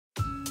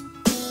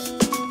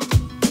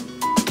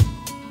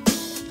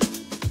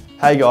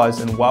Hey guys,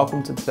 and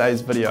welcome to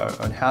today's video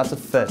on how to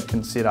fit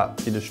and set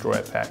up your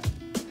Destroyer pack.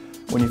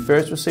 When you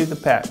first receive the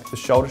pack, the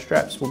shoulder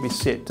straps will be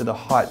set to the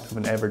height of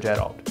an average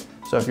adult.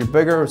 So if you're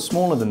bigger or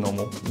smaller than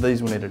normal,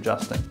 these will need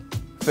adjusting.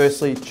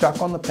 Firstly,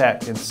 chuck on the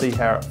pack and see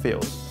how it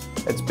feels.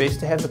 It's best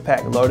to have the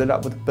pack loaded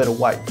up with a bit of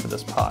weight for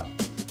this part.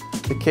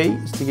 The key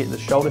is to get the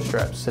shoulder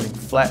straps sitting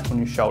flat on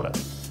your shoulder.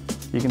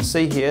 You can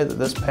see here that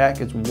this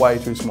pack is way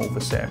too small for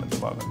Sam at the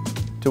moment.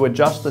 To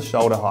adjust the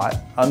shoulder height,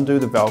 undo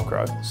the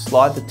Velcro,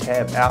 slide the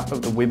tab out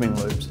of the webbing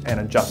loops and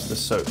adjust the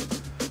suit.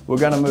 We're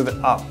going to move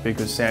it up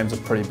because Sam's a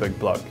pretty big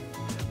bloke.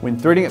 When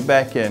threading it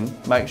back in,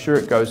 make sure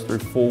it goes through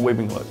 4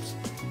 webbing loops.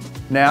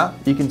 Now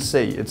you can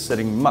see it's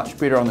sitting much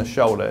better on the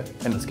shoulder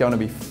and it's going to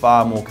be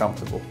far more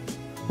comfortable.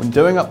 When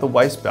doing up the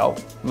waist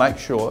belt, make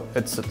sure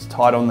it sits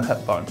tight on the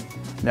hip bone.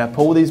 Now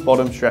pull these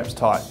bottom straps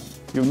tight.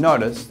 You'll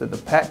notice that the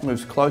pack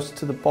moves closer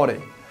to the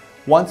body.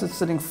 Once it's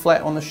sitting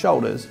flat on the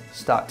shoulders,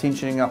 start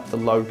tensioning up the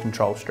load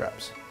control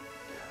straps.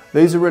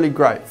 These are really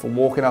great for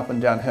walking up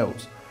and down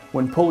hills.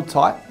 When pulled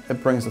tight,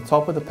 it brings the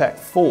top of the pack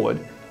forward,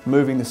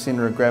 moving the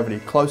centre of gravity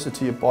closer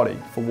to your body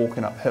for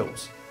walking up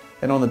hills.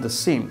 And on the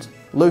descent,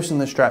 loosen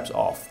the straps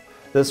off.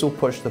 This will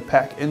push the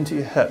pack into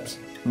your hips,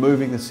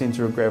 moving the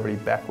centre of gravity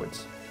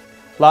backwards.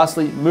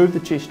 Lastly, move the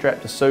chest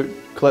strap to suit,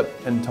 clip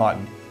and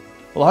tighten.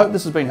 Well, I hope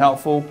this has been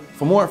helpful.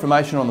 For more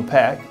information on the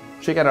pack,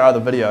 check out our other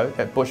video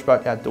at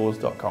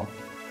bushbuckoutdoors.com.